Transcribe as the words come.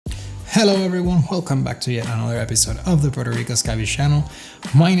Hello everyone, welcome back to yet another episode of the Puerto Rico Skyview channel.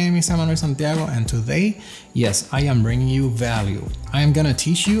 My name is Emmanuel Santiago and today, yes, I am bringing you value. I am gonna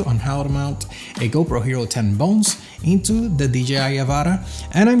teach you on how to mount a GoPro Hero 10 Bones into the DJI AVATA,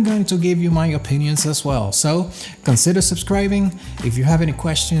 and I'm going to give you my opinions as well. So consider subscribing. If you have any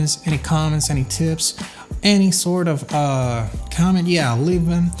questions, any comments, any tips, any sort of comment, leave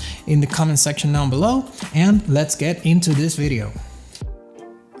them in the comment section down below, and let's get into this video.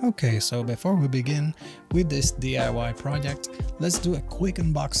 Okay, so before we begin with this DIY project, let's do a quick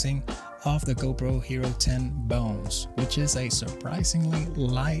unboxing of the GoPro Hero 10 Bones, which is a surprisingly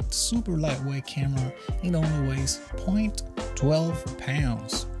light, super lightweight camera. It only weighs 0.12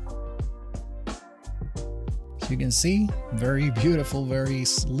 pounds. As you can see, very beautiful, very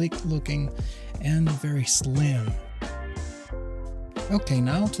sleek looking, and very slim. Okay,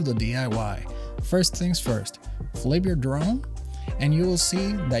 now to the DIY. First things first, flip your drone, and you will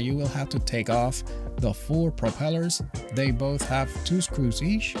see that you will have to take off the 4 propellers. They both have 2 screws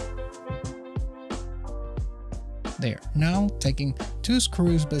each. There. Now taking 2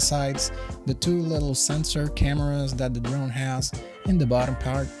 screws besides the 2 little sensor cameras that the drone has in the bottom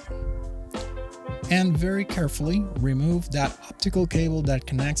part, and very carefully remove that optical cable that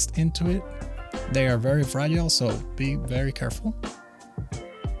connects into it. They are very fragile, so be very careful.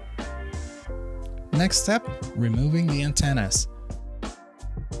 Next step, removing the antennas.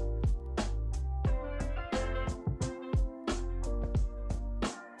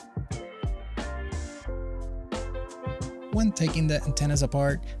 When taking the antennas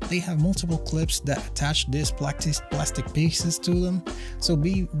apart, they have multiple clips that attach these plastic pieces to them, so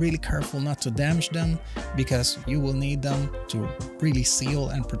be really careful not to damage them, because you will need them to really seal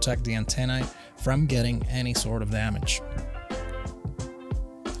and protect the antenna from getting any sort of damage.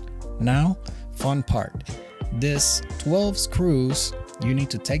 Now, fun part. These 12 screws, you need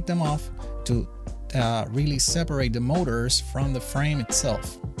to take them off to really separate the motors from the frame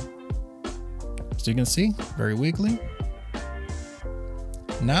itself. As you can see, very wiggly.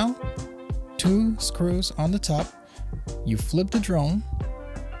 Now, 2 screws on the top, you flip the drone,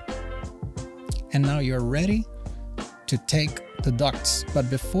 and now you're ready to take the ducts.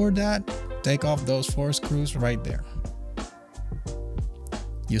 But before that, take off those 4 screws right there.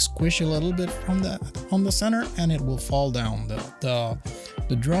 You squish a little bit from on the center, and it will fall down. The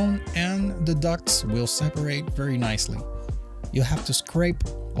drone and the ducts will separate very nicely. You have to scrape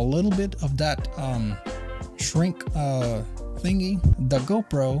a little bit of that shrink thingy. The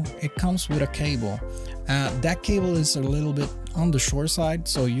GoPro, it comes with a cable. That cable is a little bit on the short side,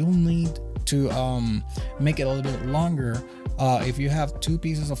 so you'll need to make it a little bit longer. If you have 2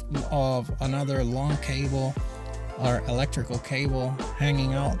 pieces of another long cable or electrical cable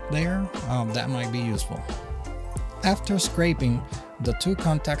hanging out there, that might be useful. After scraping the 2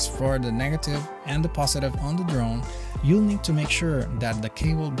 contacts for the negative and the positive on the drone, you'll need to make sure that the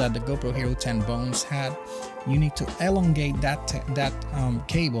cable that the GoPro Hero 10 Bones had, you need to elongate that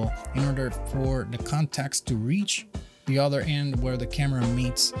cable in order for the contacts to reach the other end where the camera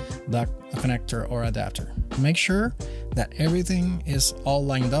meets the connector or adapter. Make sure that everything is all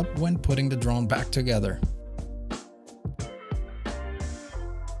lined up when putting the drone back together.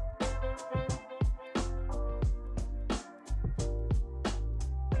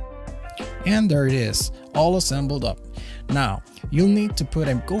 And there it is, all assembled up. Now, you'll need to put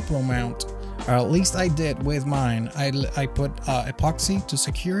a GoPro mount, or at least I did with mine. I put epoxy to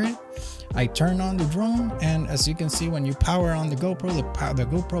secure it. I turn on the drone, and as you can see, when you power on the GoPro, the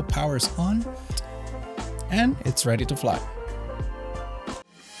GoPro powers on, and it's ready to fly.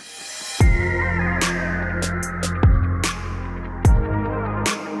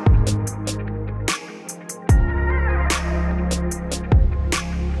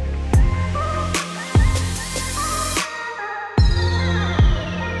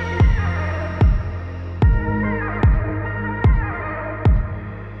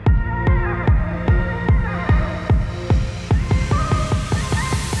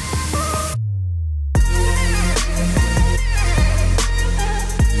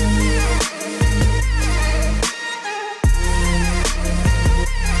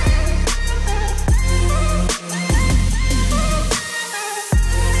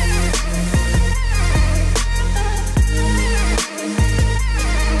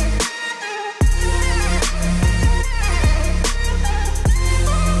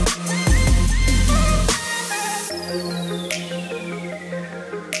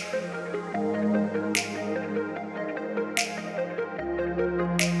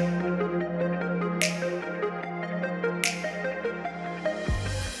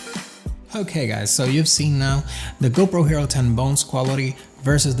 Okay guys, so you've seen now the GoPro Hero 10 Bones quality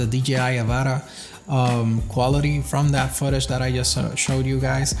versus the DJI AVATA quality from that footage that I just showed you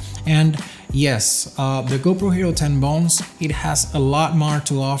guys. And yes, the GoPro Hero 10 Bones, it has a lot more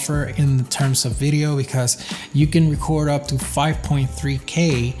to offer in terms of video, because you can record up to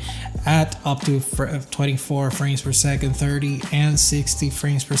 5.3K at up to 24 frames per second, 30 and 60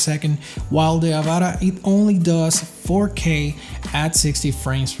 frames per second, while the AVATA, it only does 4K at 60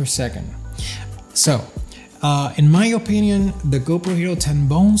 frames per second. So in my opinion, the GoPro Hero 10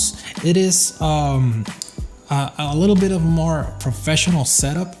 Bones, it is a little bit of a more professional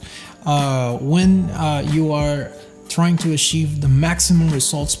setup when you are trying to achieve the maximum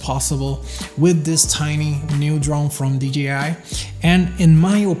results possible with this tiny new drone from DJI. And in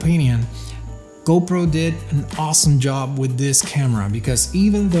my opinion, GoPro did an awesome job with this camera, because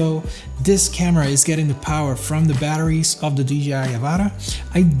even though this camera is getting the power from the batteries of the DJI AVATA,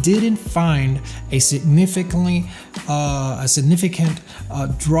 I didn't find a significant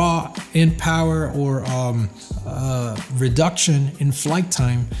draw in power or reduction in flight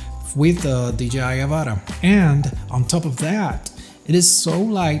time with the DJI AVATA. And on top of that, it is so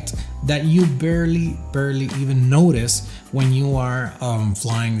light that you barely even notice when you are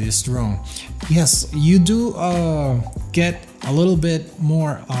flying this drone. Yes, you do get a little bit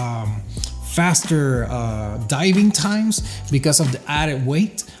more faster diving times because of the added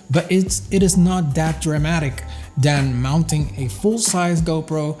weight, but it is not that dramatic than mounting a full-size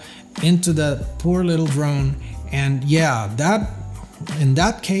GoPro into the poor little drone. And yeah, in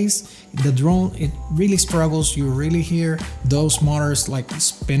that case, the drone, it really struggles. You really hear those motors like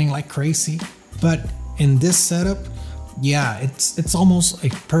spinning like crazy. But in this setup, yeah, it's almost a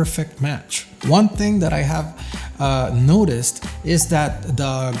perfect match. One thing that I have noticed is that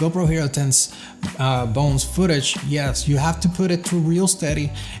the GoPro Hero 10's Bones footage, yes, you have to put it through Real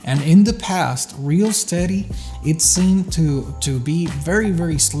Steady, and in the past, Real Steady, it seemed to be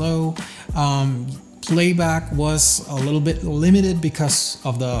very slow. Playback was a little bit limited because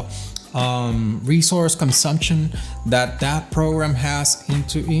of the resource consumption that program has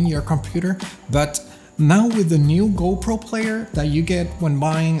in your computer. But now with the new GoPro player that you get when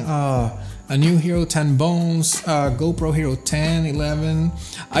buying a new Hero 10 Bones, GoPro Hero 10, 11,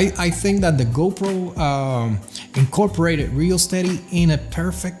 I think that the GoPro incorporated Real Steady in a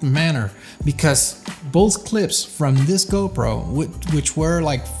perfect manner, because both clips from this GoPro, which were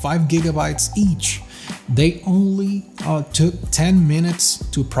like 5 gigabytes each, they only took 10 minutes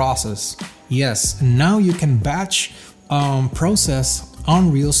to process. Yes, now you can batch process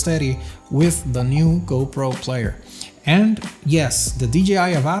on Real Steady with the new GoPro player. And yes, the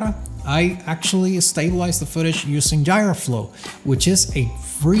DJI AVATA, I actually stabilized the footage using GyroFlow, which is a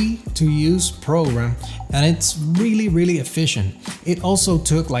free to use program, and it's really efficient. It also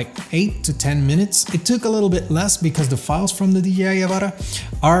took like 8 to 10 minutes. It took a little bit less because the files from the DJI AVATA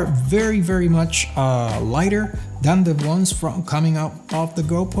are very much lighter than the ones from coming out of the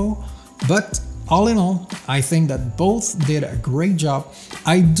GoPro. But all in all, I think that both did a great job.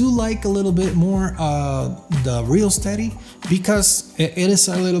 I do like a little bit more the Real Steady, because it is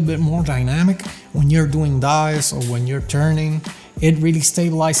a little bit more dynamic when you're doing dives or when you're turning. It really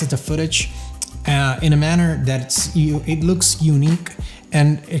stabilizes the footage in a manner that it looks unique,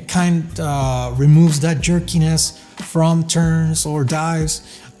 and it kind of removes that jerkiness from turns or dives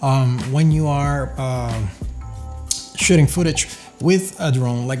when you are shooting footage with a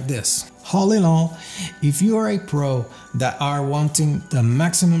drone like this. All in all, if you are a pro that are wanting the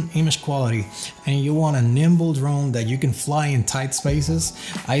maximum image quality and you want a nimble drone that you can fly in tight spaces,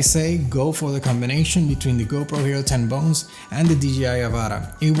 I say go for the combination between the GoPro Hero 10 Bones and the DJI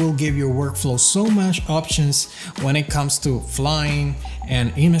AVATA. It will give your workflow so much options when it comes to flying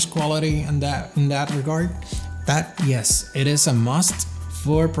and image quality, and in that regard, that yes, it is a must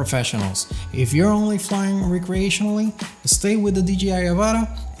for professionals. If you're only flying recreationally, stay with the DJI AVATA.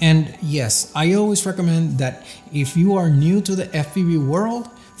 And yes, I always recommend that if you are new to the FPV world,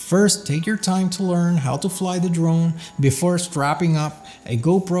 first take your time to learn how to fly the drone before strapping up a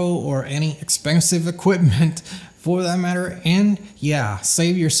GoPro or any expensive equipment for that matter. And yeah,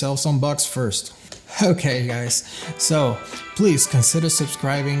 save yourself some bucks first. Okay guys, so please consider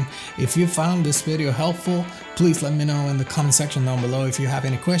subscribing. If you found this video helpful, please let me know in the comment section down below if you have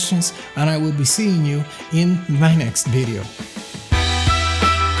any questions, and I will be seeing you in my next video.